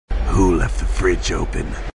Who left the fridge open?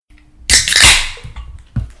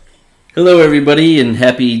 Hello everybody, and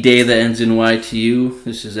happy day that ends in Y to you.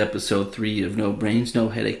 This is episode 3 of No Brains, No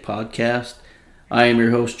Headache podcast. I am your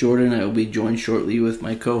host Jordan. I will be joined shortly with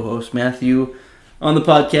my co-host Matthew. On the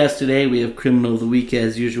podcast today we have Criminal of the Week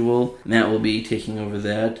as usual. Matt will be taking over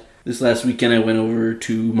that. This last weekend I went over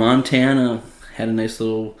to Montana. Had a nice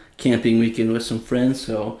little camping weekend with some friends,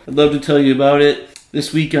 so I'd love to tell you about it.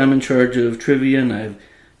 This week I'm in charge of trivia and I've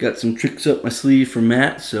got some tricks up my sleeve for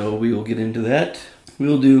Matt, so we will get into that.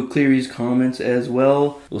 We'll do Cleary's comments as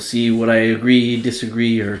well. We'll see what I agree,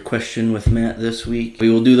 disagree, or question with Matt this week. We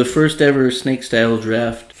will do the first ever snake style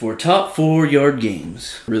draft for top 4 yard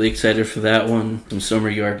games. Really excited for that one. Some summer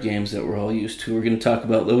yard games that we're all used to. We're going to talk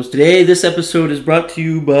about those today. This episode is brought to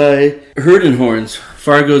you by Herd & Horns,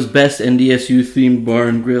 Fargo's best NDSU themed bar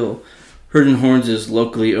and grill. Herd & Horns is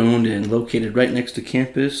locally owned and located right next to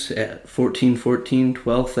campus at 1414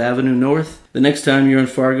 12th Avenue North. The next time you're in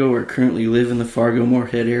Fargo or currently live in the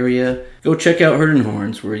Fargo-Moorhead area, go check out Herd &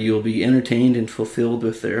 Horns, where you'll be entertained and fulfilled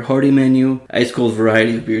with their hearty menu, ice-cold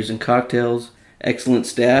variety of beers and cocktails, excellent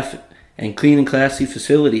staff, and clean and classy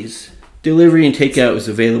facilities. Delivery and takeout is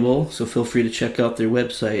available, so feel free to check out their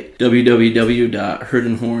website,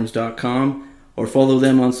 www.herdandhorns.com, or follow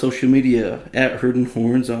them on social media at Herd &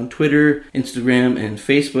 Horns on Twitter, Instagram, and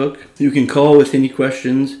Facebook. You can call with any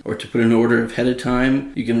questions or to put an order ahead of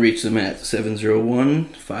time. You can reach them at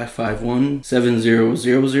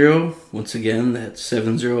 701-551-7000. Once again, that's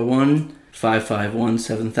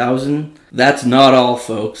 701-551-7000. That's not all,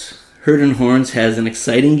 folks. Herd & Horns has an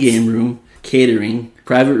exciting game room, catering,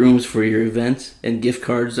 private rooms for your events, and gift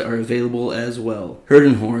cards are available as well.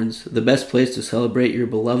 Herd & Horns, the best place to celebrate your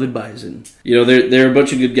beloved bison. You know, there are a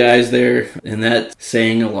bunch of good guys there, and that's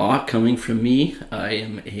saying a lot coming from me. I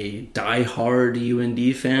am a die-hard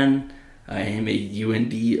UND fan. I am a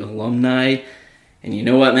UND alumni. And you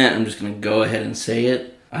know what, Matt? I'm just going to go ahead and say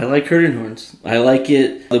it. I like Herd & Horns. I like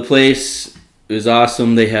it. The place is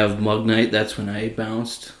awesome. They have Mug Night. That's when I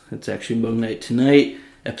bounced. It's actually Mug Night tonight.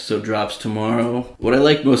 Episode drops tomorrow. What I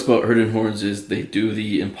like most about Herd & Horns is they do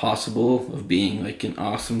the impossible of being like an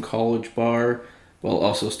awesome college bar while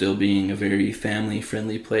also still being a very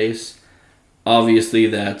family-friendly place. Obviously,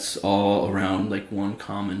 that's all around like one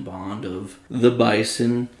common bond of the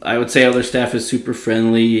bison. I would say all their staff is super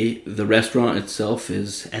friendly. The restaurant itself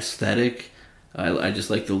is aesthetic. I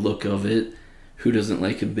just like the look of it. Who doesn't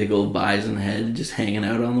like a big old bison head just hanging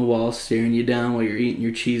out on the wall staring you down while you're eating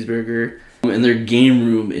your cheeseburger? And their game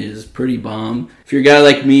room is pretty bomb. If you're a guy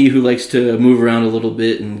like me who likes to move around a little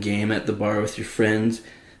bit and game at the bar with your friends,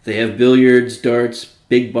 they have billiards, darts,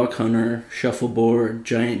 big buck hunter, shuffleboard,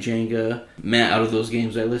 giant Jenga. Matt, out of those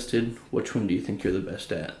games I listed, which one do you think you're the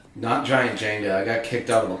best at? Not giant Jenga. I got kicked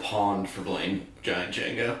out of a pond for playing giant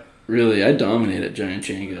Jenga. Really, I dominate at giant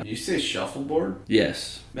Jenga. Did you say shuffleboard?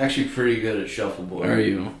 Yes. I'm actually pretty good at shuffleboard. Are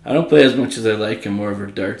you? I don't play as much as I like. I'm more of a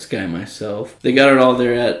darts guy myself. They got it all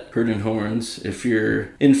there at Herd & Horns. If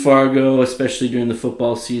you're in Fargo, especially during the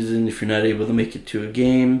football season, if you're not able to make it to a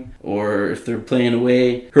game, or if they're playing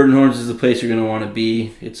away, Herd & Horns is the place you're going to want to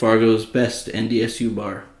be. It's Fargo's best NDSU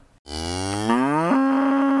bar.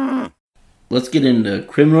 Let's get into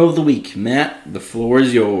Criminal of the Week. Matt, the floor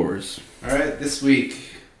is yours. Alright, this week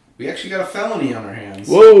we actually got a felony on our hands.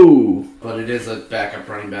 Whoa! But it is a backup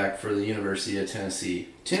running back for the University of Tennessee.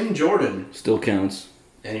 Tim Jordan. Still counts.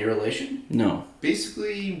 Any relation? No.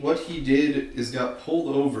 Basically, what he did is got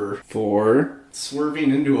pulled over for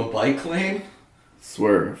swerving into a bike lane.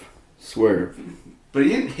 Swerve. But he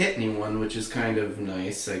didn't hit anyone, which is kind of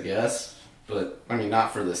nice, I guess. But, I mean,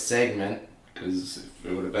 not for the segment, because if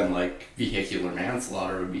it would have been like vehicular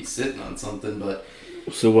manslaughter, it would be sitting on something, but...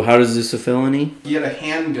 So how is this a felony? He had a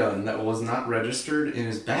handgun that was not registered in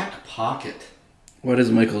his back pocket. Why does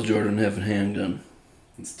Michael Jordan have a handgun?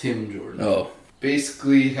 It's Tim Jordan. Oh.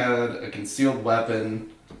 Basically had a concealed weapon,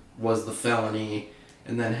 was the felony,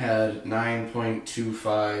 and then had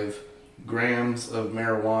 9.25 grams of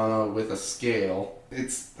marijuana with a scale.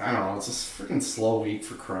 It's a freaking slow week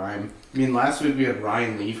for crime. I mean, last week we had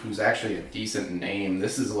Ryan Leaf, who's actually a decent name.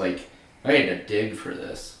 This is like, I had to dig for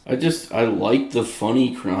this. I like the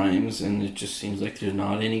funny crimes, and it just seems like there's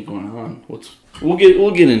not any going on. We'll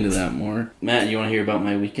get into that more. Matt, you want to hear about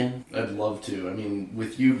my weekend? I'd love to. I mean,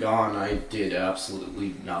 with you gone, I did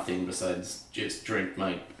absolutely nothing besides just drink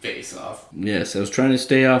my face off. Yes, I was trying to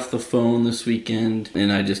stay off the phone this weekend,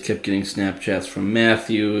 and I just kept getting Snapchats from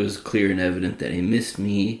Matthew. It was clear and evident that he missed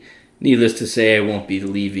me. Needless to say, I won't be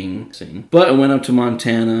leaving soon. But I went up to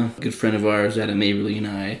Montana. A good friend of ours, Adam Averly, and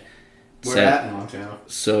I We're at in Montana.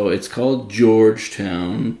 So it's called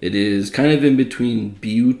Georgetown. It is kind of in between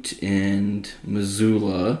Butte and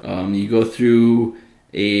Missoula. You go through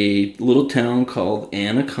a little town called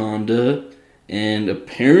Anaconda, and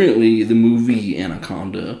apparently the movie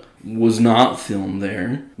Anaconda was not filmed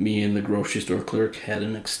there. Me and the grocery store clerk had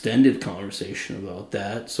an extended conversation about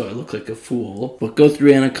that, so I look like a fool. But go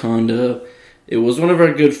through Anaconda. It was one of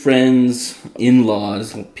our good friends'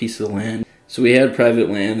 in-laws, a piece of land. So we had private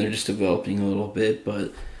land. They're just developing a little bit,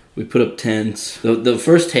 but we put up tents. The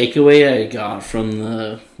first takeaway I got from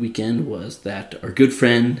the weekend was that our good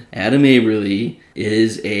friend Adam Aberly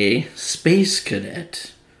is a space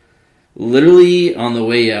cadet. Literally on the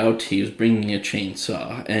way out, he was bringing a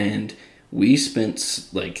chainsaw, and we spent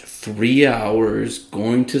like 3 hours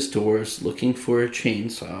going to stores looking for a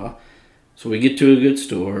chainsaw. So we get to a good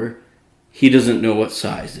store. He doesn't know what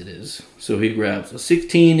size it is, so he grabs a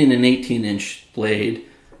 16 and an 18-inch blade.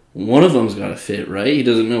 One of them's got to fit, right? He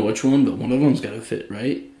doesn't know which one, but one of them's got to fit,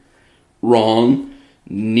 right? Wrong.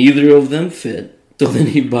 Neither of them fit. So then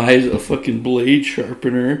he buys a fucking blade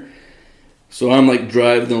sharpener. So I'm like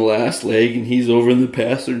driving the last leg, and he's over in the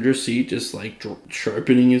passenger seat just like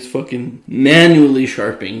sharpening manually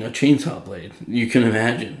sharpening a chainsaw blade. You can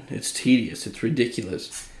imagine. It's tedious. It's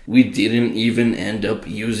ridiculous. We didn't even end up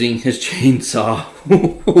using his chainsaw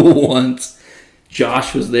once.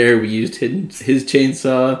 Josh was there. We used his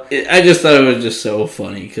chainsaw. I just thought it was just so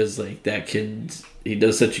funny because like that kid, he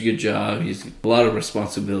does such a good job. He's a lot of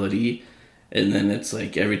responsibility. And then it's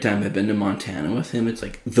like every time I've been to Montana with him, it's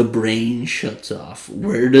like the brain shuts off.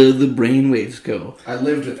 Where do the brain waves go? I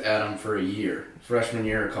lived with Adam for a year, freshman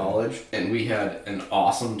year of college, and we had an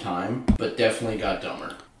awesome time, but definitely got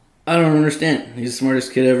dumber. I don't understand. He's the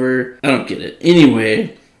smartest kid ever. I don't get it.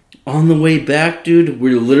 Anyway, on the way back, dude,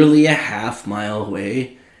 we're literally a half mile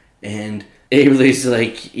away, and Averly's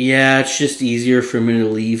like, yeah, it's just easier for me to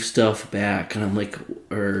leave stuff back. And I'm like,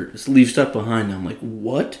 or leave stuff behind. I'm like,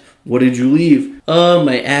 what? What did you leave?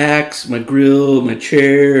 My axe, my grill, my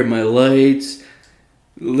chair, my lights.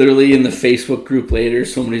 Literally in the Facebook group later,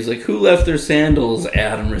 somebody's like, who left their sandals?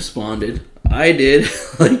 Adam responded, I did.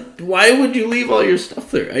 Like, why would you leave all your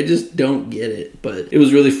stuff there? I just don't get it. But it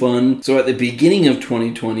was really fun. So at the beginning of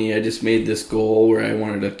 2020, I just made this goal where I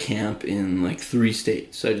wanted to camp in like 3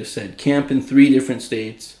 states. I just said camp in 3 different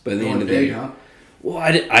states by the end of the year. Huh? Well,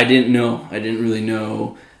 I didn't know. I didn't really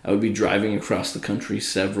know. I would be driving across the country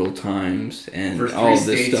several times, and all of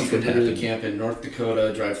this stuff would happen. You could camp in North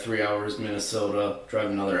Dakota, drive 3 hours Minnesota, drive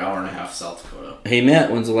another hour and a half South Dakota. Hey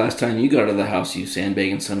Matt, when's the last time you got out of the house, you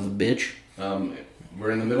sandbagging son of a bitch? We're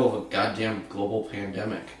in the middle of a goddamn global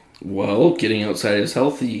pandemic. Well, getting outside is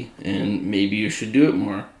healthy, and maybe you should do it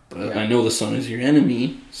more. But yeah. I know the sun is your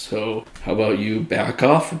enemy, so how about you back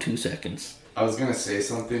off for 2 seconds? I was going to say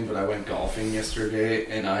something, but I went golfing yesterday,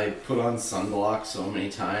 and I put on sunblock so many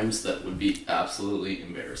times that would be absolutely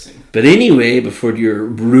embarrassing. But anyway, before your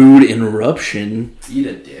rude interruption... Eat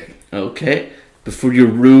a dick. Okay. Before your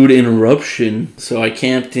rude interruption, so I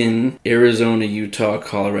camped in Arizona, Utah,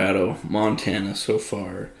 Colorado, Montana so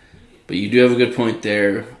far. But you do have a good point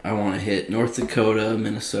there. I want to hit North Dakota,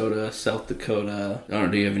 Minnesota, South Dakota. I don't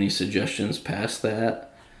know, do you have any suggestions past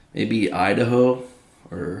that? Maybe Idaho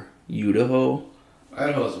or... Idaho.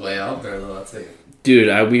 Idaho's way out there, though. That's it.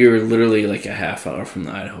 Dude, we were literally like a half hour from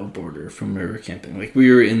the Idaho border from where we were camping. Like, we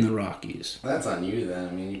were in the Rockies. That's on you, then.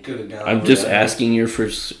 I mean, you could have gone... I'm just asking your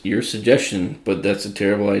suggestion, but that's a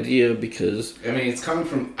terrible idea because... I mean, it's coming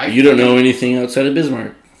from... You don't know anything outside of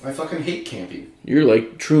Bismarck. I fucking hate camping. You're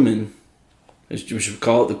like Truman. We should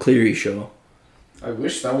call it the Cleary Show. I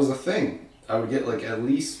wish that was a thing. I would get like at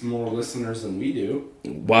least more listeners than we do.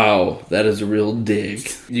 Wow, that is a real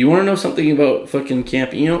dig. Do you want to know something about fucking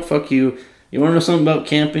camping? You know, fuck you. You want to know something about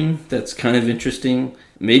camping that's kind of interesting?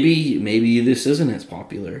 Maybe this isn't as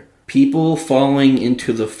popular. People falling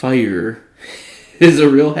into the fire is a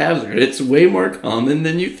real hazard. It's way more common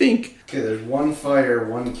than you think. Okay, there's one fire,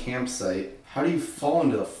 one campsite. How do you fall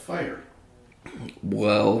into the fire?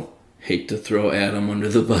 Well, hate to throw Adam under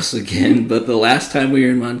the bus again, but the last time we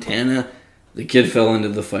were in Montana... The kid fell into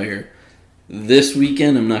the fire. This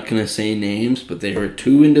weekend, I'm not going to say names, but there were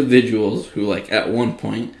 2 individuals who, like, at one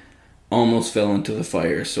point, almost fell into the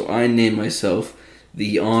fire. So I named myself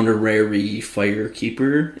the honorary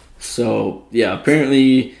firekeeper. So, yeah,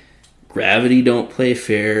 apparently gravity don't play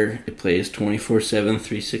fair. It plays 24/7,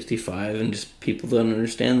 365, and just people don't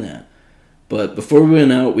understand that. But before we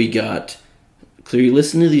went out, we got... Clearly,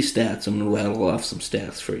 listen to these stats. I'm going to rattle off some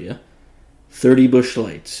stats for you. 30 Busch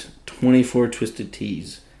Lights. 24 Twisted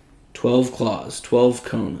Teas, 12 Claws, 12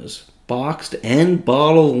 Konas, boxed and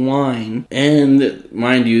bottled wine. And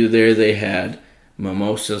mind you, there they had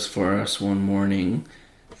mimosas for us one morning.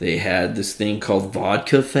 They had this thing called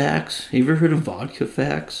Vodka Facts. You ever heard of Vodka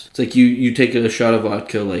Facts? It's like you take a shot of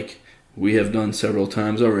vodka like we have done several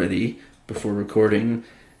times already before recording.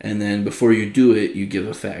 And then before you do it, you give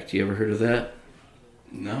a fact. You ever heard of that?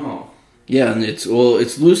 No. Yeah, and it's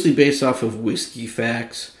loosely based off of Whiskey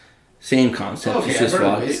Facts. Same concept. Okay, it's just I've heard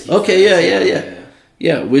of vodka. Whiskey Okay, Facts. yeah.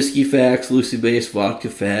 Yeah, Whiskey Facts, loosely based Vodka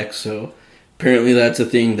Facts. So apparently that's a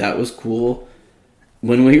thing. That was cool.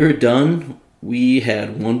 When we were done, we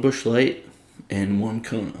had one Busch Light and one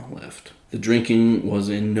Kona left. The drinking was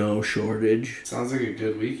in no shortage. Sounds like a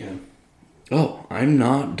good weekend. Oh, I'm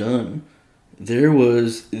not done. There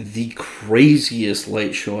was the craziest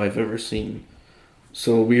light show I've ever seen.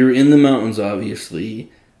 So we were in the mountains,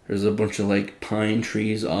 obviously. There's a bunch of like pine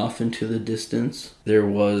trees off into the distance. There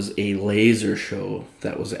was a laser show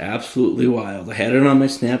that was absolutely wild. I had it on my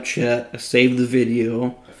Snapchat. I saved the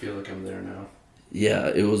video. I feel like I'm there now. Yeah,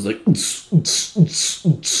 it was like... But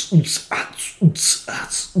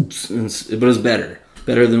it was better.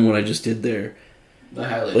 Better than what I just did there. I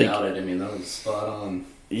highly doubt it. I mean, that was spot on.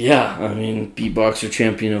 Yeah, I mean, beatboxer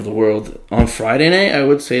champion of the world. On Friday night, I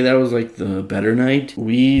would say that was like the better night.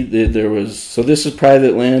 So this is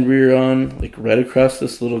private land we were on, like right across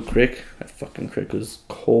this little creek. That fucking creek was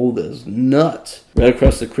cold as nuts. Right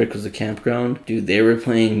across the creek was the campground. Dude, they were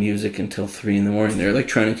playing music until 3 in the morning. They were like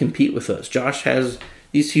trying to compete with us. Josh has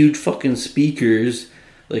these huge fucking speakers,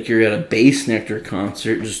 like you're at a Bass Nectar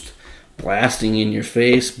concert, just blasting in your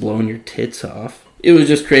face, blowing your tits off. It was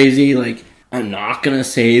just crazy, like... I'm not going to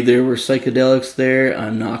say there were psychedelics there.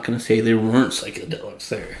 I'm not going to say there weren't psychedelics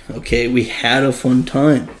there. Okay, we had a fun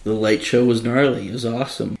time. The light show was gnarly. It was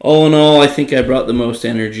awesome. All in all, I think I brought the most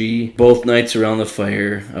energy. Both nights around the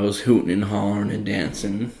fire, I was hooting and hollering and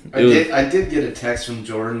dancing. I did get a text from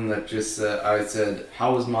Jordan that just said, I said,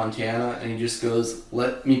 how was Montana? And he just goes,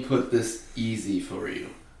 let me put this easy for you.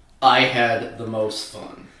 I had the most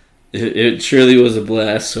fun. It surely was a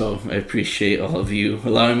blast, so I appreciate all of you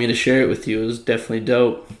allowing me to share it with you. It was definitely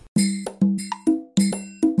dope.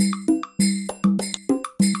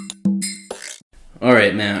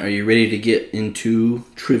 Alright, Matt, are you ready to get into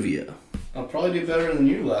trivia? I'll probably do better than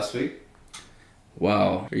you last week.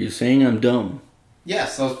 Wow, are you saying I'm dumb?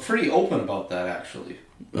 Yes, I was pretty open about that, actually.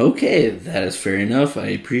 Okay, that is fair enough. I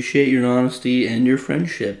appreciate your honesty and your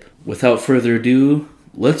friendship. Without further ado,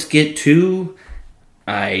 let's get to...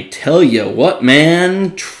 I tell you what,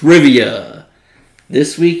 man, trivia.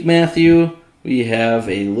 This week, Matthew, we have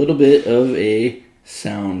a little bit of a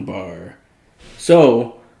sound bar.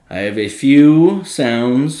 So, I have a few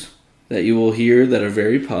sounds that you will hear that are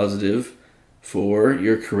very positive for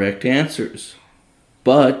your correct answers.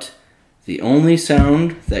 But the only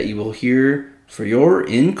sound that you will hear for your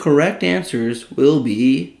incorrect answers will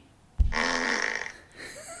be...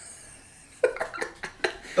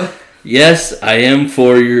 Yes, I am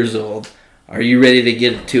 4 years old. Are you ready to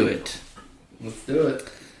get to it? Let's do it.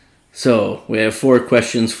 So, we have 4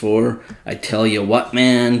 questions for I Tell You What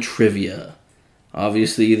Man trivia.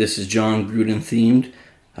 Obviously, this is John Gruden themed.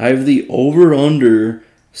 I have the over-under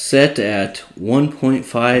set at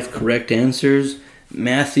 1.5 correct answers.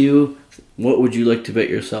 Matthew, what would you like to bet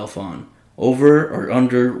yourself on? Over or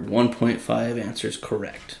under 1.5 answers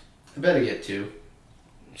correct? I bet I get 2.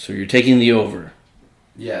 So you're taking the over.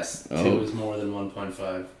 Yes, 2 is more than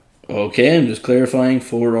 1.5. Okay, I'm just clarifying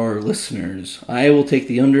for our listeners. I will take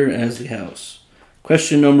the under as the house.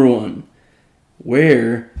 Question number 1.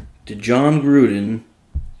 Where did John Gruden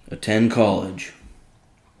attend college?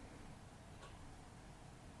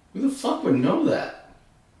 Who the fuck would know that?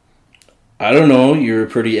 I don't know. You're a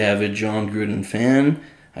pretty avid John Gruden fan.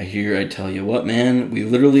 I tell you what, man. We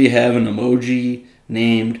literally have an emoji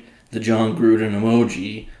named the John Gruden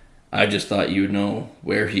emoji. I just thought you would know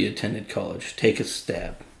where he attended college. Take a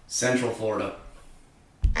stab. Central Florida.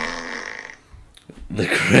 The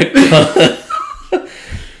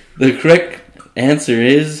correct answer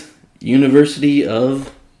is University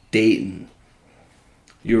of Dayton.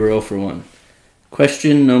 You were 0 for 1.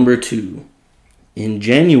 Question number 2. In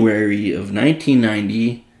January of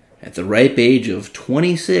 1990, at the ripe age of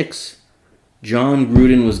 26, John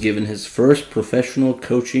Gruden was given his first professional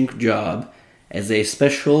coaching job as a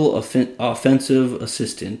special offensive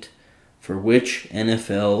assistant for which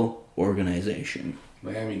NFL organization?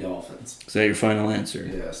 Miami Dolphins. Is that your final answer?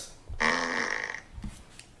 Yes.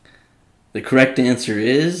 The correct answer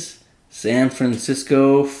is San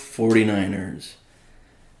Francisco 49ers.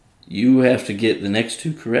 You have to get the next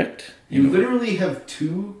 2 correct, You literally have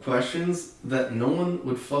 2 questions that no one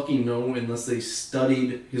would fucking know unless they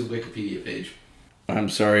studied his Wikipedia page. I'm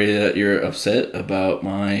sorry that you're upset about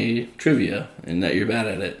my trivia and that you're bad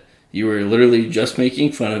at it. You were literally just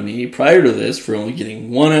making fun of me prior to this for only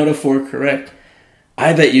getting 1 out of 4 correct.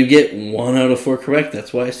 I bet you get 1 out of 4 correct.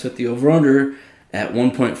 That's why I set the over-under at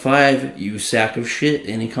 1.5. You sack of shit.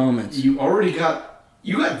 Any comments? You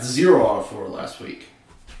got 0 out of 4 last week.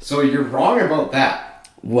 So you're wrong about that.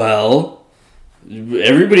 Well,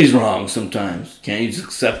 everybody's wrong sometimes. Can't you just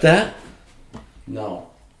accept that?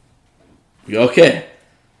 No. Okay.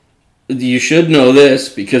 You should know this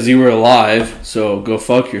because you were alive, so go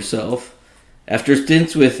fuck yourself. After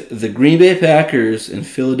stints with the Green Bay Packers and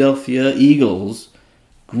Philadelphia Eagles,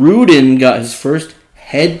 Gruden got his first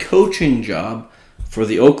head coaching job for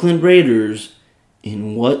the Oakland Raiders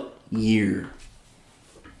in what year?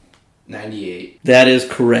 98. That is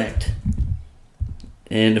correct.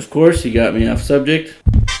 And of course, you got me off subject.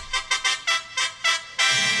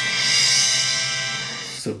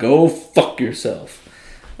 So go fuck yourself.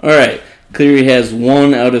 Alright, Cleary has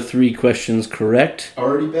 1 out of 3 questions correct.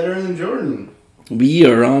 Already better than Jordan. We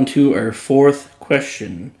are on to our 4th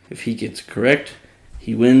question. If he gets correct,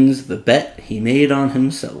 he wins the bet he made on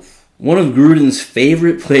himself. One of Gruden's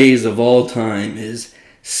favorite plays of all time is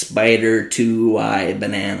Spider 2Y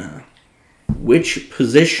Banana. Which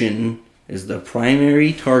position is the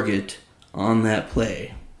primary target on that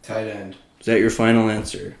play? Tight end. Is that your final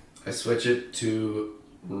answer? I switch it to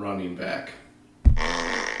running back.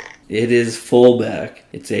 It is fullback.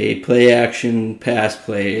 It's a play-action pass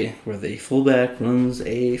play where the fullback runs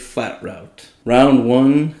a flat route. Round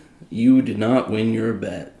 1, you did not win your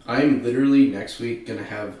bet. I'm literally next week going to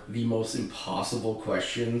have the most impossible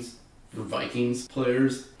questions for Vikings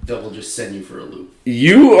players that will just send you for a loop.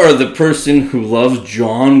 You are the person who loves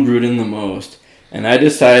John Gruden the most, and I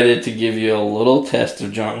decided to give you a little test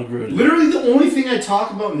of John Gruden. Literally the only thing I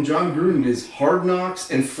talk about in John Gruden is Hard Knocks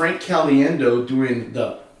and Frank Caliendo doing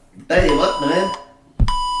the, hey, what, man?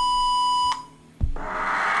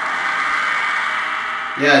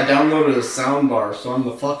 Yeah, I downloaded a soundbar, so I'm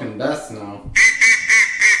the fucking best now.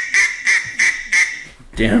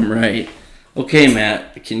 Damn right. Okay,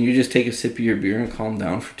 Matt, can you just take a sip of your beer and calm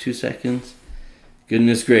down for 2 seconds?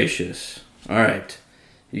 Goodness gracious. Alright.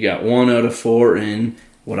 You got 1 out of 4 in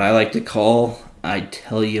what I like to call, I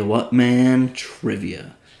tell you what, man,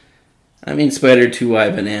 trivia. I mean, Spider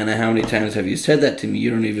 2Y Banana, how many times have you said that to me? You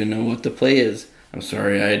don't even know what the play is. I'm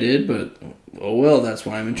sorry I did, but oh well, that's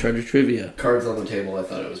why I'm in charge of trivia. Cards on the table, I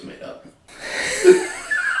thought it was made up.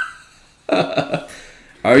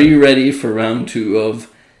 Are you ready for round 2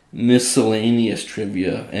 of miscellaneous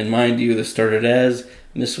trivia? And mind you, this started as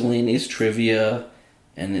miscellaneous trivia,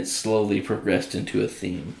 and it slowly progressed into a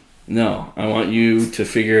theme. No, I want you to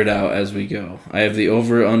figure it out as we go. I have the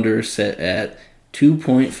over-under set at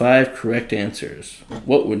 2.5 correct answers.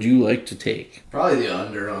 What would you like to take? Probably the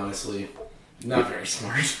under, honestly. Not very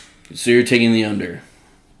smart. So you're taking the under.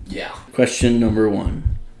 Yeah. Question number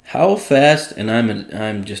 1. How fast, and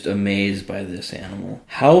I'm just amazed by this animal,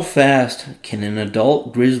 how fast can an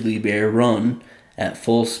adult grizzly bear run at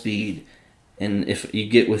full speed? And if you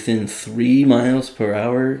get within 3 miles per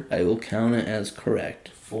hour, I will count it as correct.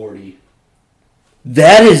 40.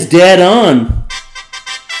 That is dead on!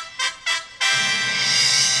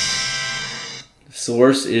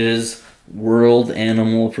 Source is World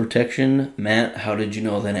Animal Protection. Matt, how did you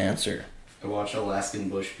know that answer? I watch Alaskan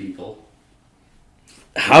Bush People.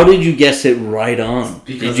 How did you guess it right on?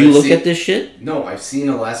 Because did you look at this shit? No, I've seen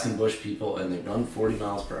Alaskan Bush People and they run 40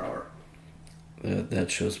 miles per hour.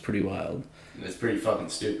 That show's pretty wild. It's pretty fucking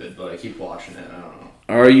stupid, but I keep watching it. I don't know.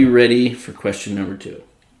 Are you ready for question number 2?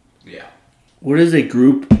 Yeah. What is a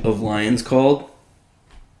group of lions called?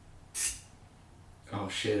 Oh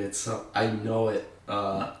shit! I know it.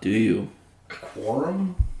 Do you? A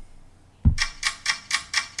quorum?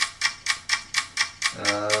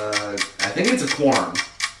 I think it's a quorum.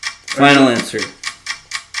 Final answer.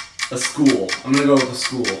 A school. I'm gonna go with a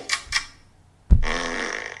school.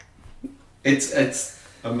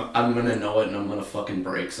 I'm gonna know it and I'm gonna fucking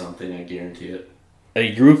break something. I guarantee it.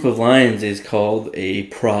 A group of lions is called a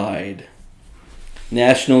pride.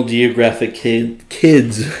 National Geographic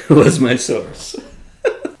Kids was my source.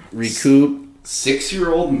 Recoup.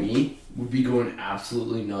 6-year-old me would be going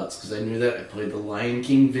absolutely nuts because I knew that I played the Lion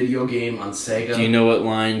King video game on Sega. Do you know what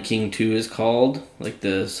Lion King 2 is called? Like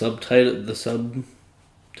the subtitle?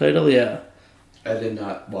 Yeah. I did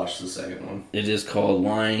not watch the second one. It is called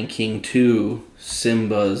Lion King 2,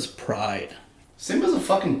 Simba's Pride. Simba's a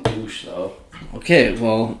fucking douche, though. Okay,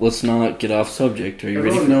 well, let's not get off subject. Are you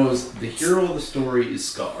Everyone ready? knows the hero of the story is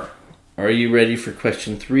Scar. Are you ready for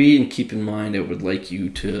question 3? And keep in mind, I would like you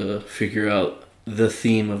to figure out the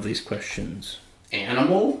theme of these questions.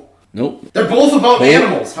 Animal? Nope. They're both about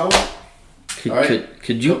animals. How?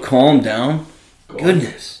 Could you calm down?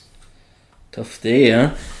 Goodness. Tough day,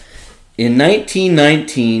 huh? In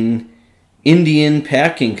 1919, Indian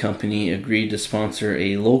Packing Company agreed to sponsor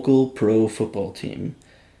a local pro football team.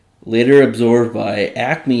 Later absorbed by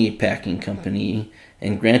Acme Packing Company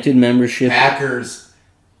and granted membership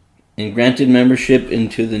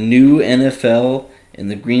into the new NFL,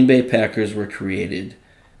 and the Green Bay Packers were created.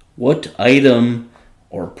 What item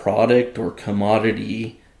or product or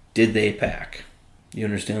commodity did they pack? You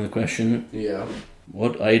understand the question? Yeah.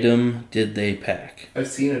 What item did they pack? I've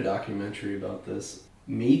seen a documentary about this.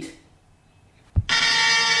 Meat?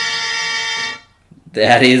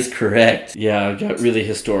 That is correct. Yeah, I got really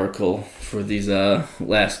historical for these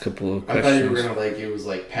last couple of questions. I thought you were going to it was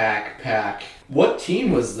pack. What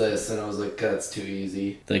team was this? And I was like, that's too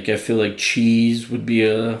easy. I feel like cheese would be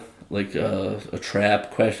a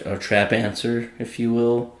trap question, a trap answer, if you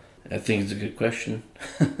will. I think it's a good question.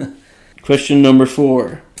 Question number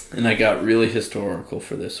 4. And I got really historical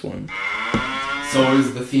for this one. So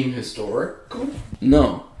is the theme historical?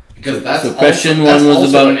 No. Because that's question also, 1 was also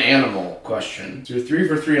about an animal question. So you're 3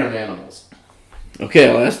 for 3 on animals. Okay,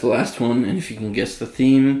 I'll ask the last one, and if you can guess the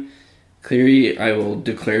theme, Cleary, I will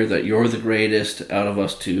declare that you're the greatest out of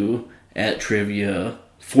us two at trivia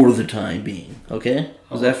for the time being. Okay?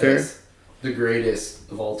 Is that fair? The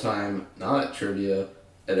greatest of all time, not at trivia,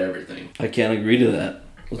 at everything. I can't agree to that.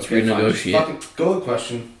 Let's renegotiate. Go with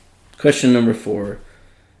question. Question number 4.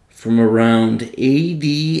 From around AD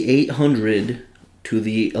 800 to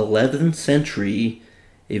the 11th century,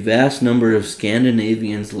 a vast number of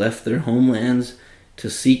Scandinavians left their homelands to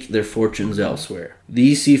seek their fortunes elsewhere.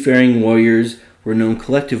 These seafaring warriors were known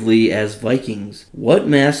collectively as Vikings. What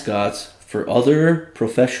mascots for other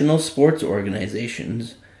professional sports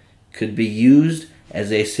organizations could be used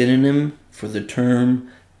as a synonym for the term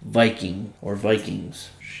Viking or Vikings?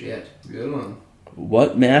 Shit, good one.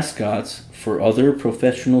 What mascots for other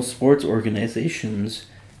professional sports organizations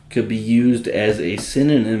could be used as a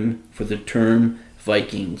synonym for the term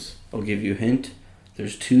Vikings? I'll give you a hint.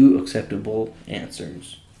 There's 2 acceptable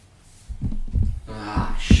answers.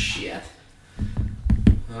 Ah, shit.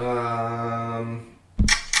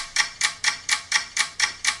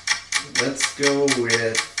 Let's go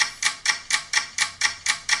with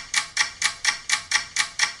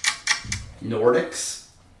Nordiques.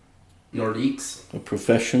 A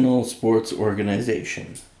professional sports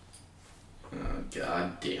organization. Oh,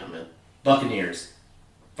 God damn it. Buccaneers.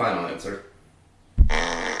 Final answer.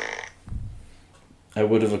 I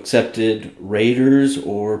would have accepted Raiders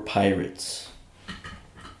or Pirates.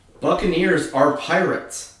 Buccaneers are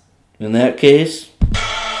pirates. In that case,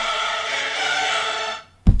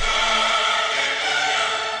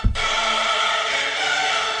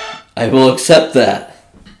 I will accept that.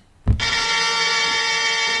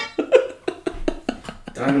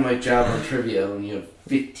 Dynamite job on trivia when you have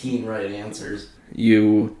 15 right answers.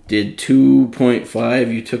 You did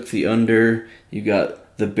 2.5. You took the under. You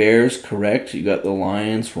got the Bears correct. You got the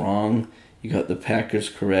Lions wrong. You got the Packers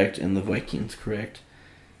correct and the Vikings correct.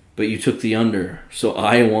 But you took the under. So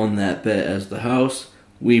I won that bet as the house.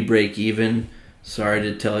 We break even. Sorry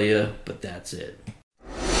to tell you, but that's it.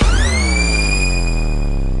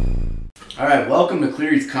 Alright, welcome to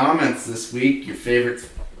Cleary's Comments this week. Your favorite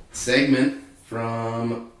segment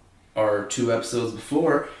from our 2 episodes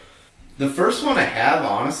before. The first one I have,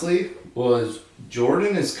 honestly, was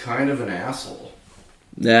Jordan is kind of an asshole.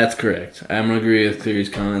 That's correct. I'm going to agree with Cleary's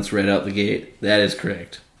comments right out the gate. That is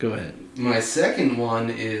correct. Go ahead. My second one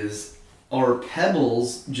is, are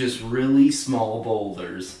pebbles just really small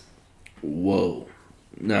boulders? Whoa.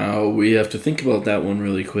 Now, we have to think about that one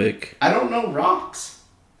really quick. I don't know rocks.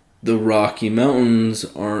 The Rocky Mountains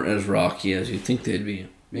aren't as rocky as you think they'd be.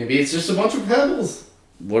 Maybe it's just a bunch of pebbles.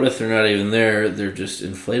 What if they're not even there? They're just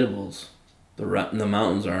inflatables. The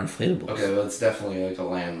mountains are inflatables. Okay, well, it's definitely like a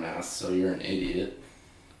landmass, so you're an idiot.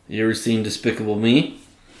 You ever seen Despicable Me?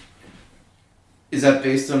 Is that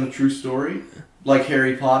based on a true story? Like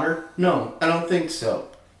Harry Potter? No, I don't think so.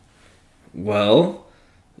 Well,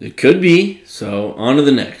 it could be, so on to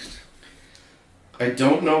the next. I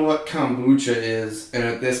don't know what kombucha is, and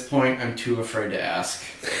at this point, I'm too afraid to ask.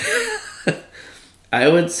 I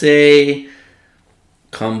would say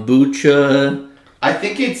kombucha. I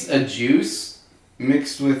think it's a juice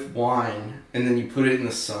mixed with wine, and then you put it in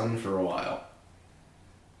the sun for a while.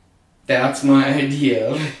 That's my idea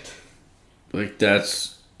of it.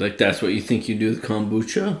 That's what you think you do with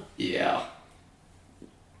kombucha? Yeah.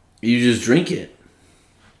 You just drink it.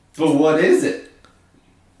 But what is it?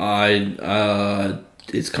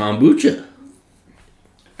 It's kombucha.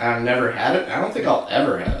 I've never had it. I don't think I'll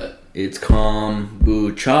ever have it. It's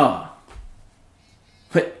kombucha.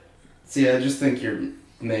 What? See, I just think you're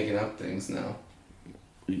making up things now.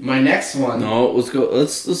 My next one. No, let's go.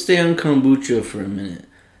 Let's stay on kombucha for a minute.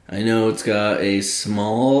 I know it's got a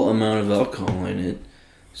small amount of alcohol in it,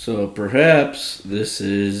 so perhaps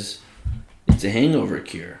it's a hangover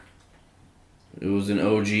cure. It was an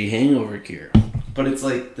OG hangover cure. But it's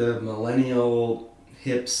like the millennial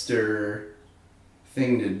hipster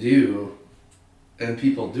thing to do, and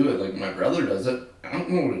people do it. Like my brother does it. I don't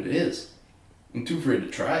know what it is. I'm too afraid to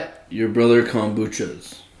try it. Your brother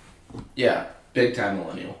kombuchas. Yeah, big time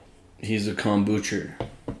millennial. He's a kombucher.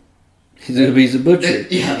 He's a butcher.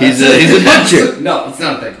 Yeah, he's a butcher. No, it's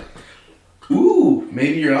not a thing. Ooh,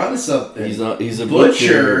 maybe you're onto something. He's a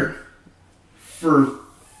butcher for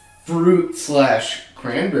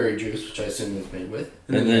fruit/cranberry juice, which I assume it's made with.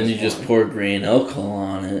 And then you just pour grain alcohol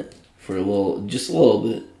on it for just a little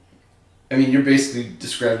bit. I mean, you're basically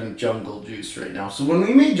describing jungle juice right now. So when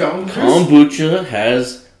we made jungle juice... Kombucha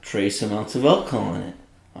has trace amounts of alcohol in it.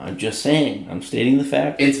 I'm just saying. I'm stating the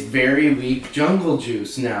fact. It's very weak jungle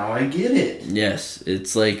juice now. I get it. Yes,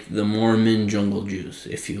 it's like the Mormon jungle juice,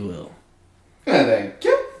 if you will. Thank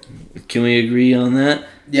you. Can we agree on that?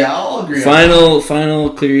 Yeah, I'll agree Final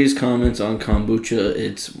Cleary's comments on kombucha.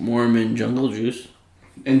 It's Mormon jungle juice.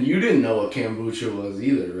 And you didn't know what kombucha was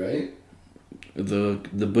either, right? The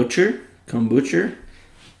butcher? Kombucha?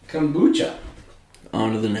 Kombucha.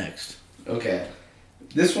 On to the next. Okay.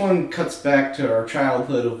 This one cuts back to our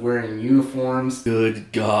childhood of wearing uniforms.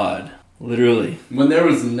 Good God. Literally. When there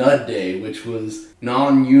was Nud Day, which was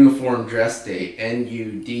Non-Uniform Dress Day,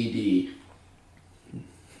 NUDD.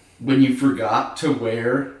 When you forgot to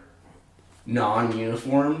wear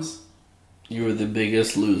non-uniforms. You were the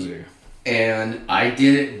biggest loser. And I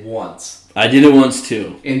did it once. I did it once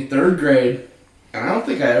too. In 3rd grade. And I don't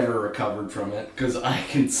think I ever recovered from it, because I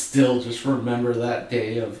can still just remember that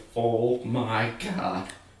day of, oh my god.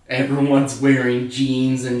 Everyone's wearing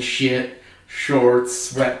jeans and shit, shorts,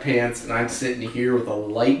 sweatpants, and I'm sitting here with a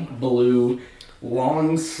light blue,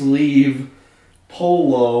 long sleeve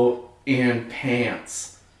polo and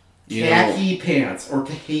pants. Khaki pants, or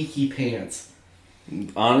khaki pants.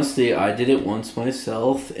 Honestly, I did it once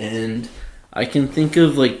myself, and I can think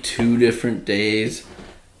of like 2 different days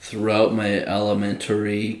throughout my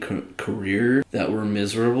elementary career that were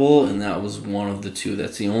miserable, and that was one of the 2.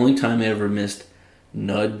 That's the only time I ever missed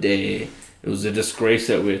Nud Day. It was a disgrace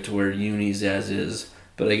that we had to wear unis as is,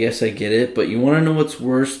 but I guess I get it. But you want to know what's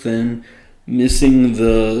worse than missing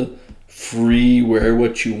the free wear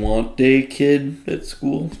what you want day, kid, at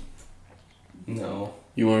school? No.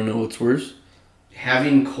 You want to know what's worse?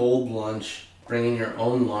 Having cold lunch, bringing your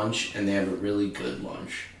own lunch, and they have a really good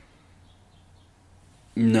lunch.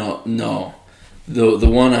 No. The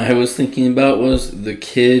one I was thinking about was the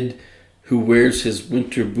kid who wears his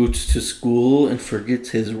winter boots to school and forgets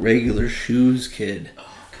his regular shoes, kid.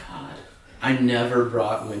 Oh, God. I never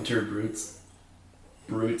brought winter boots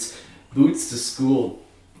to school.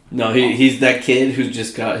 No, he's that kid who's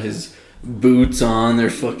just got his boots on, they're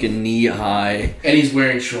fucking knee high. And he's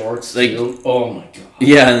wearing shorts, like, too. Oh, my God.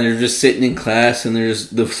 Yeah, and they're just sitting in class and there's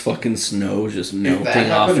the fucking snow just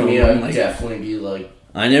melting off of them. If that happened to me, I'd definitely be like...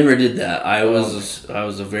 I never did that. I was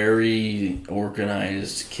a very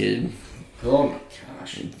organized kid. Oh my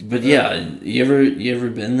gosh! But yeah, you ever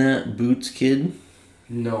been that boots kid?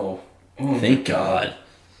 No. Oh Thank God.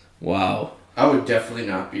 Wow. I would definitely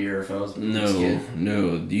not be here if I was a boots kid.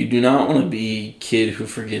 No. You do not want to be kid who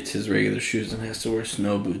forgets his regular shoes and has to wear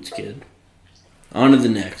snow boots, kid. On to the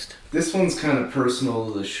next. This one's kind of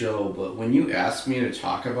personal to the show, but when you ask me to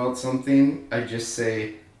talk about something, I just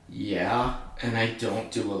say yeah. And I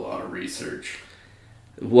don't do a lot of research.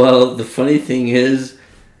 Well, the funny thing is,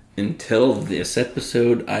 until this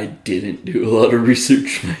episode, I didn't do a lot of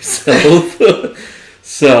research myself.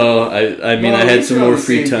 So, I had some more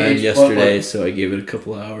free time yesterday, so I gave it a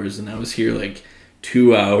couple hours, and I was here like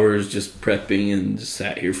 2 hours just prepping and just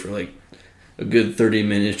sat here for like a good 30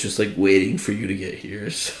 minutes just like waiting for you to get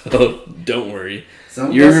here. So, don't worry.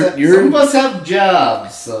 Some of us have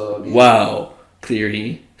jobs, so... Wow,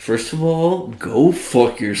 Cleary. First of all, go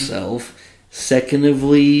fuck yourself.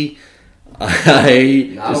 Secondly, Not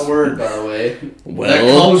a word, by the way. Well... That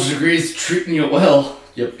college degree's treating you well,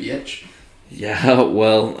 you bitch. Yeah,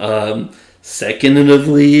 well,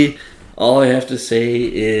 secondly, all I have to say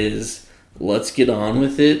is let's get on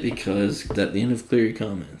with it because at the end of Cleary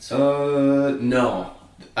comments. No.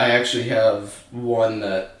 I actually have one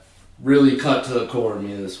that really cut to the core of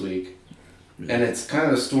me this week. And it's kind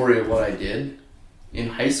of a story of what I did. In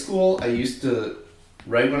high school, I used to,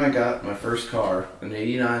 right when I got my first car, an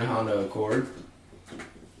 89 Honda Accord,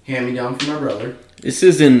 hand-me-down from my brother. This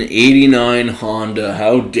is an 89 Honda.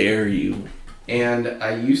 How dare you? And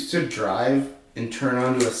I used to drive and turn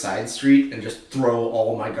onto a side street and just throw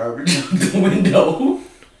all my garbage out the window.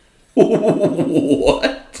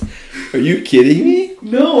 What? Are you kidding me?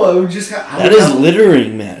 No, I would just That is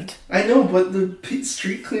littering, Matt. I know, but the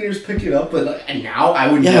street cleaners pick it up. But and now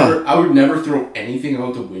I would never throw anything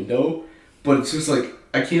out the window. But it's just like,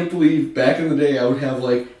 I can't believe back in the day I would have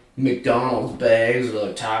like McDonald's bags or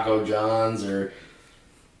like Taco John's or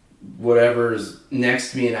whatever's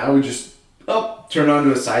next to me, and I would just turn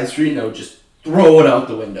onto a side street and I would just throw it out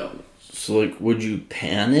the window. So, like, would you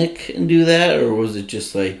panic and do that, or was it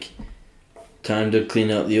just like, time to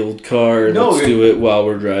clean out the old car, let's do it while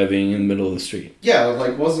we're driving in the middle of the street? Yeah,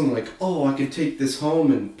 like, wasn't like, oh, I could take this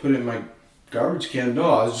home and put it in my garbage can. No,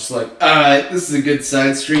 I was just like, alright, this is a good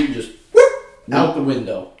side street, and just whoop, out the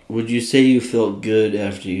window. Would you say you felt good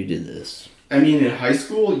after you did this? I mean, in high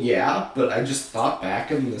school, yeah, but I just thought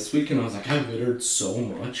back on this week and I was like, I littered so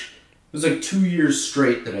much. It was like 2 years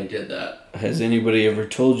straight that I did that. Has anybody ever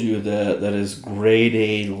told you that that is grade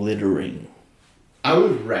A littering? I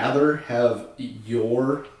would rather have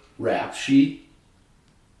your rap sheet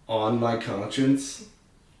on my conscience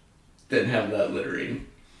than have that littering.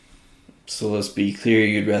 So let's be clear,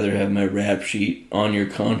 you'd rather have my rap sheet on your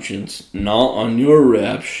conscience, not on your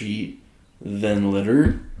rap sheet, than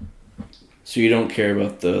litter? So you don't care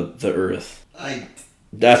about the earth?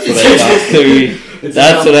 That's what I thought, Cleary.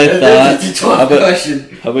 That's what I thought. It's a tough question.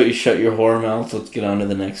 How about you shut your whore mouth? Let's get on to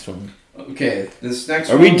the next one. Okay, this next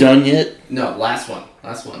one... Are we done yet? No, last one.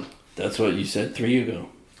 That's what you said 3 ago.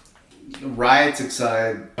 The riots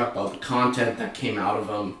aside, talk about the content that came out of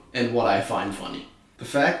them and what I find funny. The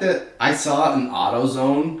fact that I saw an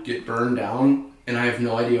AutoZone get burned down, and I have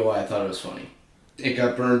no idea why I thought it was funny. It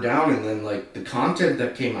got burned down, and then, like, the content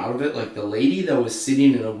that came out of it, like, the lady that was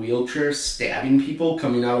sitting in a wheelchair stabbing people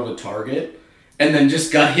coming out of a Target, and then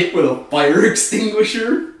just got hit with a fire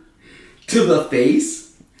extinguisher to the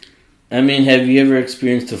face. I mean, have you ever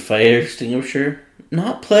experienced a fire extinguisher?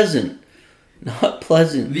 Not pleasant. Not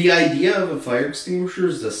pleasant. The idea of a fire extinguisher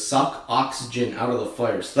is to suck oxygen out of the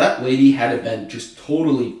fire, so that lady had it been just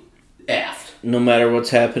totally effed. No matter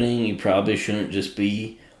what's happening, you probably shouldn't just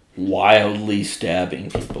be wildly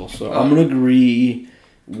stabbing people. So I'm going to agree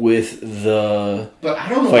with the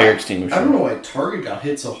fire extinguisher. I don't know why Target got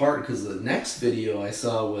hit so hard, because the next video I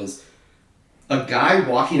saw was a guy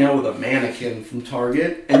walking out with a mannequin from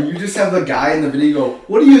Target, and you just have the guy in the video go,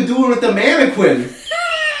 "What are you doing with the mannequin?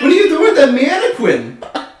 What are you doing with that mannequin?"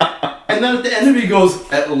 And then at the end of it he goes,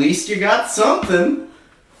 "At least you got something."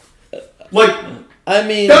 Like, I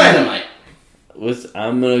mean, dynamite.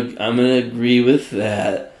 I'm gonna agree with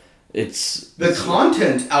that. It's the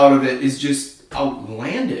content out of it is just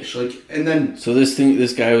outlandish. Like, and then so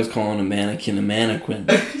this guy was calling a mannequin a mannequin.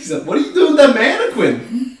 He said, "What are you doing with that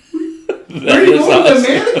mannequin? Where are you going with the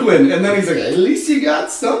mannequin?" And then he's like, "At least you got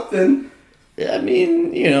something." I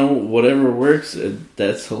mean, whatever works.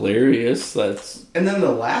 That's hilarious. And then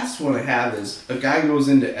the last one I have is a guy goes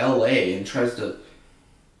into L.A. and tries to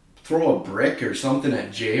throw a brick or something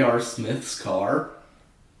at J.R. Smith's car.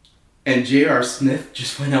 And J.R. Smith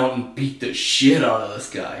just went out and beat the shit out of this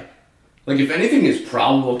guy. Like, if anything is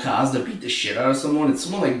probable cause to beat the shit out of someone, it's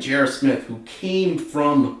someone like J.R. Smith who came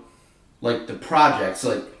from, like, the projects.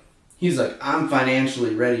 Like, he's like, I'm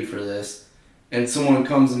financially ready for this. And someone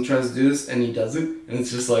comes and tries to do this, and he doesn't. And it's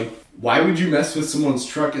just like, why would you mess with someone's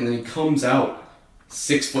truck? And then he comes out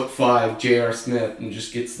 6'5" J.R. Smith and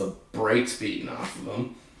just gets the brakes beaten off of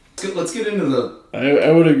him. Let's get into the...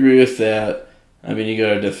 I would agree with that. I mean, you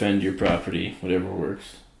gotta defend your property, whatever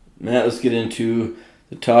works. Matt, let's get into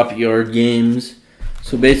the top yard games.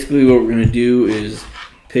 So basically what we're gonna do is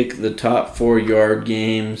pick the top 4 yard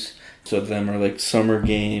games. Some of them are like summer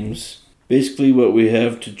games. Basically what we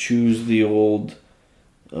have to choose the old...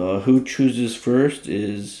 who chooses first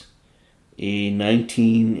is a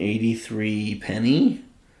 1983 penny.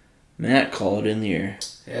 Matt, call it in the air.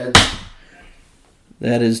 Heads.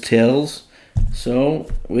 That is tails. So,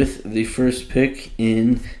 with the first pick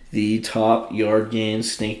in the top yard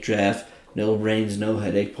games snake draft, No Brains, No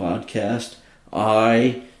Headache podcast,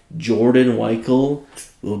 I, Jordan Weichel,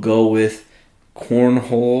 will go with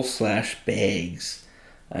cornhole/bags.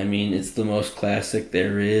 I mean, it's the most classic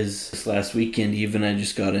there is. This last weekend, even, I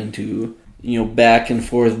just got into, back and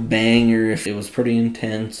forth banger. It was pretty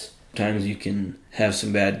intense. Sometimes you can have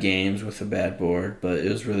some bad games with a bad board, but it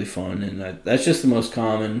was really fun, and that's just the most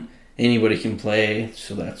common anybody can play.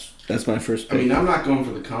 So that's my first I pick. mean, I'm not going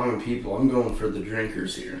for the common people. I'm going for the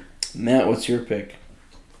drinkers here. Matt, what's your pick?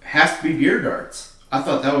 Has to be beer darts. I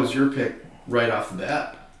thought that was your pick right off the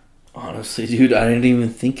bat. Honestly, dude, I didn't even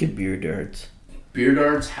think of beer darts. Beer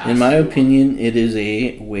darts has In my to be opinion, it is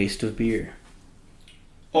a waste of beer.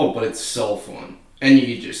 Oh, but it's so fun. And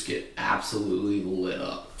you just get absolutely lit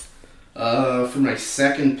up. For my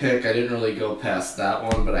second pick, I didn't really go past that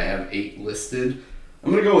one, but I have 8 listed.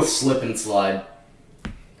 I'm going to go with slip and slide.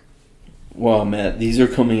 Wow, Matt, these are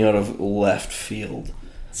coming out of left field.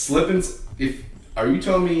 Are you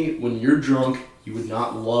telling me when you're drunk, you would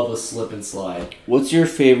not love a slip and slide? What's your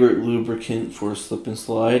favorite lubricant for slip and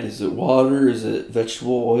slide? Is it water? Is it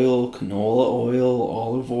vegetable oil, canola oil,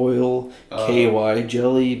 olive oil, KY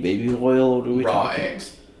jelly, baby oil? What are we raw talking?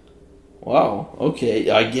 eggs. Wow. Okay,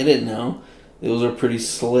 I get it now. Those are pretty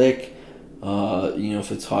slick.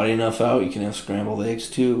 If it's hot enough out, you can have scrambled eggs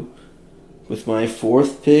too. With my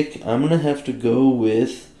fourth pick, I'm gonna have to go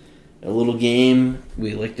with a little game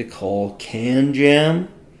we like to call Can Jam.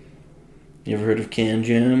 You ever heard of Can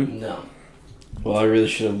Jam? No. Well, I really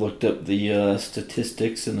should have looked up the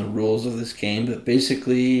statistics and the rules of this game, but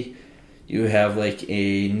basically you have like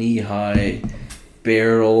a knee-high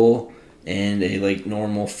barrel and a like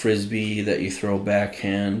normal frisbee that you throw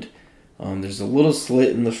backhand. There's a little slit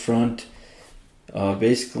in the front.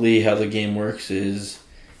 Basically how the game works is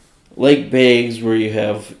like bags where you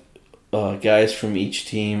have guys from each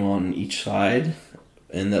team on each side,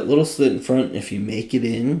 and that little slit in front, if you make it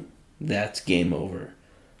in, that's game over.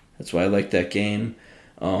 That's why I like that game.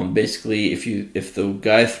 Basically, if the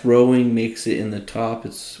guy throwing makes it in the top,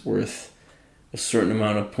 it's worth a certain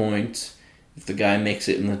amount of points. If the guy makes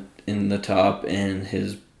it in the top and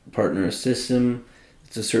his partner assists him,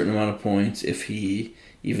 it's a certain amount of points. If he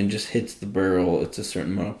even just hits the barrel, it's a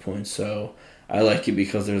certain amount of points. So I like it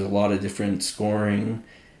because there's a lot of different scoring,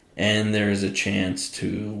 and there's a chance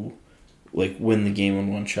to like win the game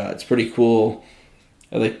in one shot. It's pretty cool.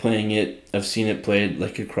 I like playing it. I've seen it played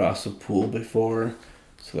like across a pool before,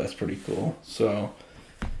 so that's pretty cool. So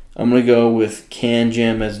I'm gonna go with Can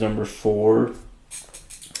Jam as number 4.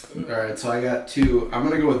 Alright, so I got 2. I'm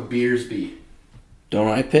going to go with Beersby. Don't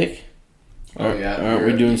I pick? Oh, yeah. Aren't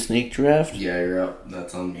we doing snake draft? Yeah, you're up.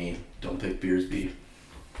 That's on me. Don't pick Beersby.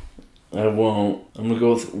 I won't. I'm gonna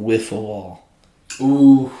go with Wiffle Ball.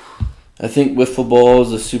 Ooh. I think Wiffle Ball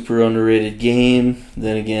is a super underrated game.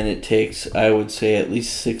 Then again, it takes, I would say, at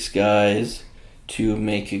least 6 guys to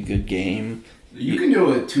make a good game. You can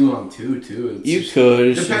do it 2-on-2 too.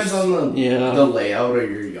 Could. Depends on the layout of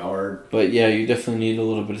your yard. But yeah, you definitely need a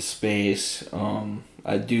little bit of space.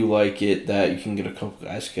 I do like it that you can get a couple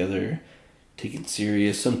guys together, take it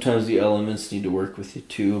serious. Sometimes the elements need to work with you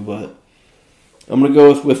too, but I'm going to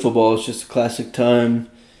go with Wiffle Ball. It's just a classic time.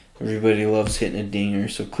 Everybody loves hitting a dinger.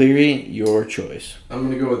 So Cleary, your choice. I'm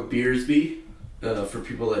going to go with Beersby. For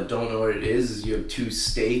people that don't know what it is you have 2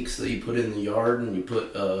 stakes that you put in the yard, and you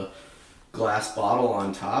put a glass bottle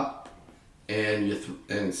on top, and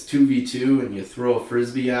and it's 2v2, and you throw a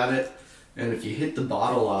frisbee at it, and if you hit the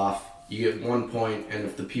bottle off, you get 1 point, and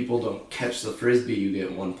if the people don't catch the frisbee, you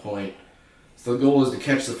get 1 point. So the goal is to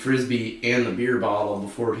catch the frisbee and the beer bottle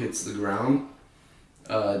before it hits the ground.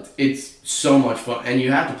 It's so much fun, and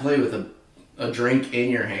you have to play with a drink in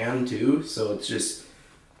your hand too, so it's just,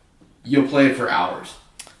 you'll play it for hours.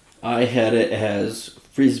 I had it as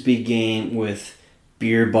frisbee game with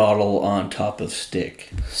beer bottle on top of stick.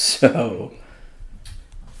 So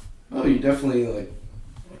Oh, you definitely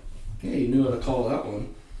you knew how to call that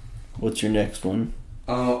one. what's your next one?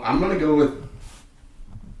 I'm gonna go with,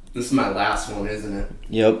 this is my last one, isn't it?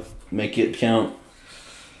 Yep, make it count.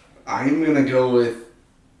 I'm gonna go with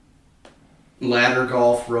ladder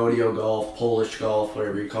golf, rodeo golf, Polish golf,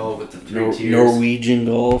 whatever you call it, with the 3 tiers. Norwegian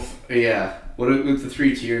golf. Yeah, with the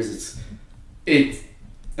 3 tiers, it's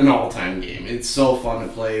an all-time game. It's so fun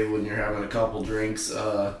to play when you're having a couple drinks.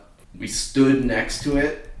 We stood next to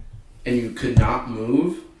it, and you could not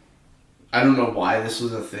move. I don't know why this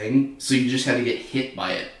was a thing, so you just had to get hit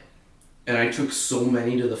by it. And I took so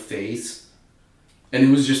many to the face, and it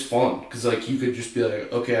was just fun, because you could just be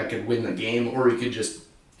like, okay, I could win the game, or you could just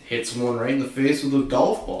hit someone right in the face with a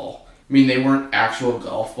golf ball. I mean, they weren't actual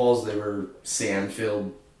golf balls, they were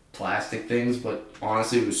sand-filled plastic things, but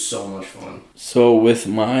honestly, it was so much fun. So with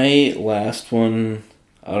my last one,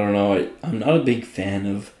 I don't know, I'm not a big fan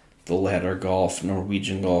of the ladder golf,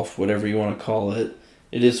 Norwegian golf, whatever you want to call it.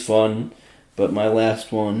 It is fun, but my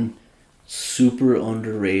last one, super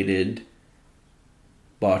underrated,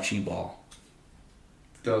 bocce ball.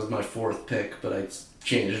 That was my 4th pick, but I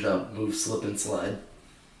changed it up, moved slip and slide.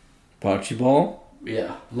 Bocce ball?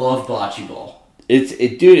 Yeah, love bocce ball.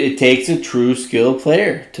 It takes a true skill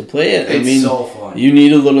player to play it. It's so fun. You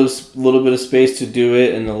need a little bit of space to do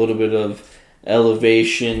it, and a little bit of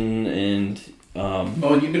elevation and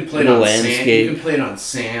you can play it on sand. You can play it on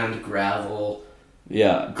sand, gravel.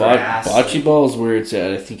 Yeah, grass. Bocce ball is where it's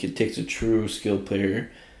at. I think it takes a true skill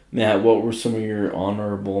player. Matt, what were some of your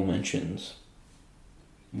honorable mentions?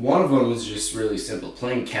 One of them was just really simple,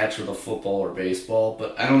 playing catch with a football or baseball,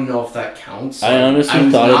 but I don't know if that counts. I honestly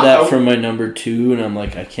thought of that for my number 2, and I'm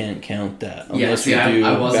like, I can't count that unless we do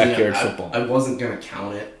backyard football. I wasn't going to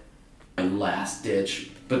count it. My last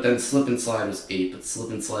ditch. But then slip and slide was 8, but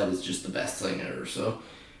slip and slide is just the best thing ever. So,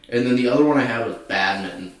 and then the other one I had was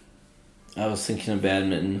badminton. I was thinking of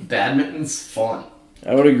badminton. Badminton's fun.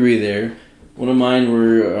 I would agree there. One of mine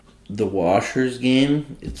were the washers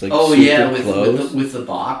game. It's like with the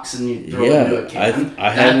box and you throw it into a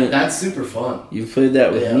can. That's super fun. You played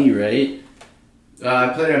that with me, right?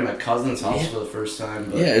 I played it at my cousin's house for the first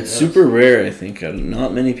time. But it's super rare. I think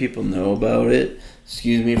not many people know about it.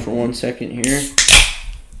 Excuse me for 1 second here.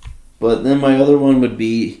 But then my other one would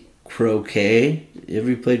be croquet. Have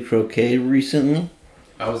you played croquet recently?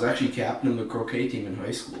 I was actually captain of the croquet team in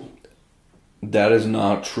high school. That is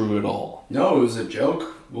not true at all. No, it was a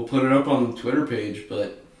joke. We'll put it up on the Twitter page,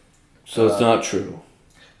 but... So it's not true.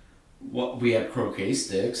 Well, we had croquet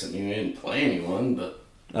sticks. I mean, we didn't play anyone, but...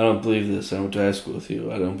 I don't believe this. I went to high school with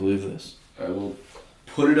you. I don't believe this. I will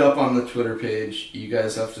put it up on the Twitter page. You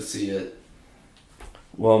guys have to see it.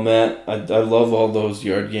 Well, Matt, I love all those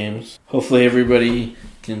yard games. Hopefully everybody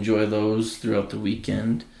can enjoy those throughout the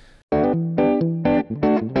weekend.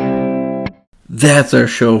 That's our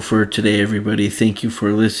show for today, everybody. Thank you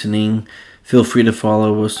for listening. Feel free to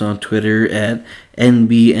follow us on Twitter at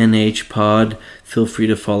NBNHpod. Feel free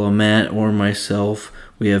to follow Matt or myself.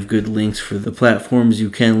 We have good links for the platforms you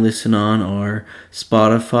can listen on are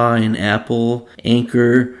Spotify and Apple,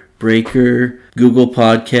 Anchor, Breaker, Google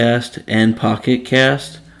Podcast, and Pocket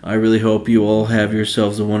Cast. I really hope you all have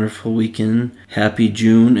yourselves a wonderful weekend. Happy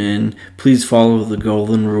June, and please follow the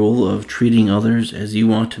golden rule of treating others as you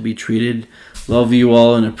want to be treated. Love you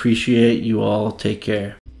all and appreciate you all. Take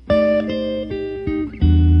care.